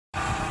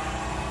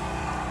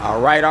All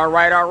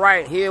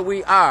right. Here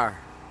we are.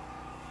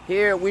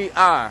 We're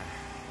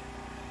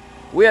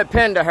at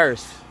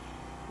Penderhurst.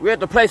 We're at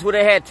the place where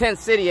they had Tent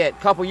City at a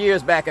couple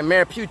years back, and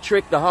Mayor Pugh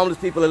tricked the homeless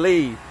people to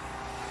leave.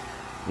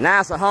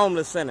 Now it's a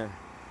homeless center.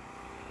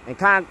 And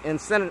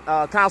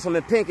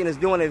Councilman Pinkin is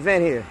doing an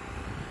event here.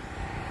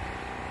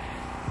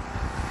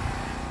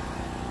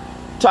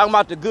 Talking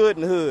about the good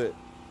in the hood.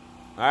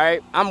 All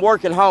right? I'm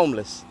working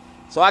homeless.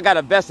 So I got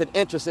a vested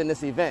interest in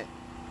this event.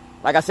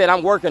 Like I said,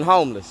 I'm working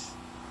homeless.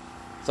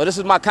 So this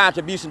is my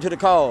contribution to the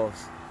cause.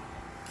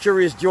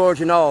 Curious George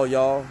and all,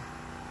 y'all.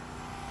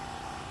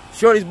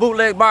 Shorty's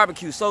bootleg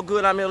barbecue, so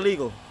good I'm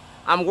illegal.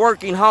 I'm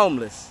working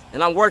homeless,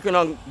 and I'm working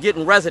on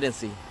getting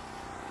residency.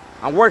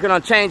 I'm working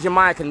on changing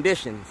my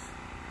conditions.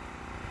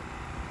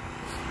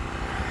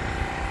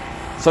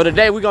 So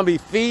today we're gonna be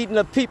feeding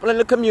the people in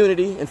the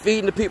community and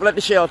feeding the people at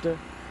the shelter.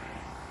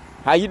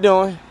 How you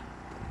doing?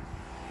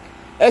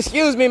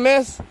 Excuse me,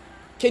 miss.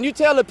 Can you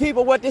tell the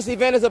people what this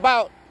event is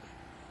about?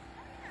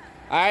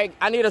 All right,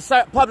 I need a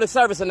public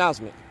service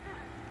announcement.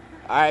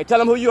 All right, tell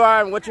them who you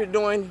are and what you're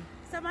doing.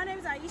 So my name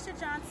is Aisha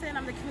Johnson.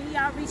 I'm the Community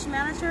Outreach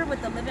Manager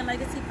with the Living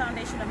Legacy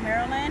Foundation of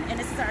Maryland, and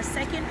this is our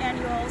second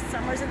annual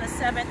Summers in the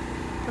 7th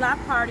Block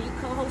Party,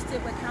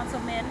 co-hosted with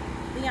Councilman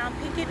Leon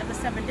Pinkett of the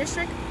 7th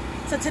District.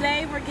 So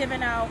today we're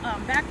giving out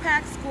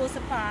backpacks, school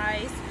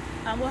supplies.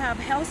 We'll have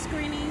health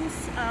screenings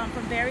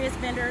from various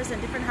vendors and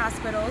different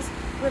hospitals.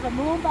 We have a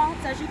moon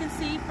box, as you can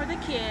see, for the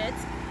kids,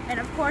 and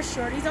of course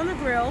Shorty's on the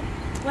grill.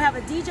 We'll have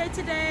a DJ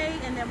today,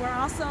 and then we're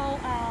also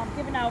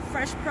giving out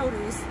fresh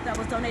produce that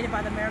was donated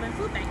by the Maryland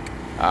Food Bank.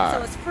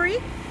 So it's free.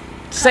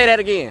 Say that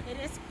again. It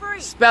is free.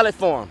 Spell it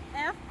for them.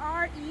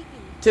 F-R-E-E.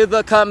 To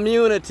the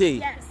community.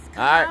 Yes.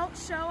 Come out,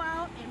 show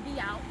out, and be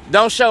out.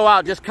 Don't show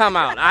out, just come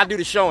out. I do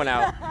the showing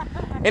out.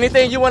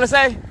 Anything you want to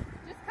say?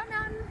 Just come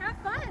out and have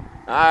fun.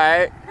 All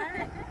right.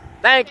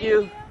 Thank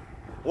you.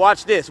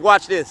 Watch this.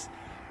 Mic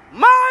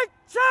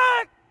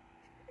check.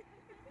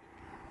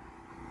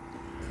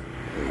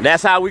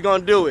 That's how we're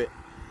going to do it.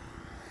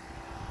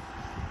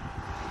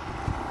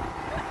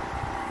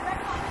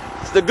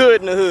 It's the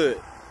good in the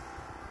hood.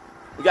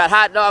 We got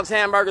hot dogs,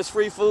 hamburgers,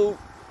 free food,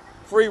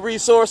 free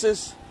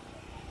resources.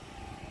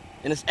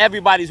 And it's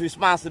everybody's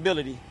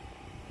responsibility.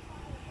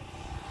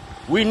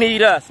 We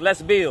need us.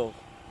 Let's build.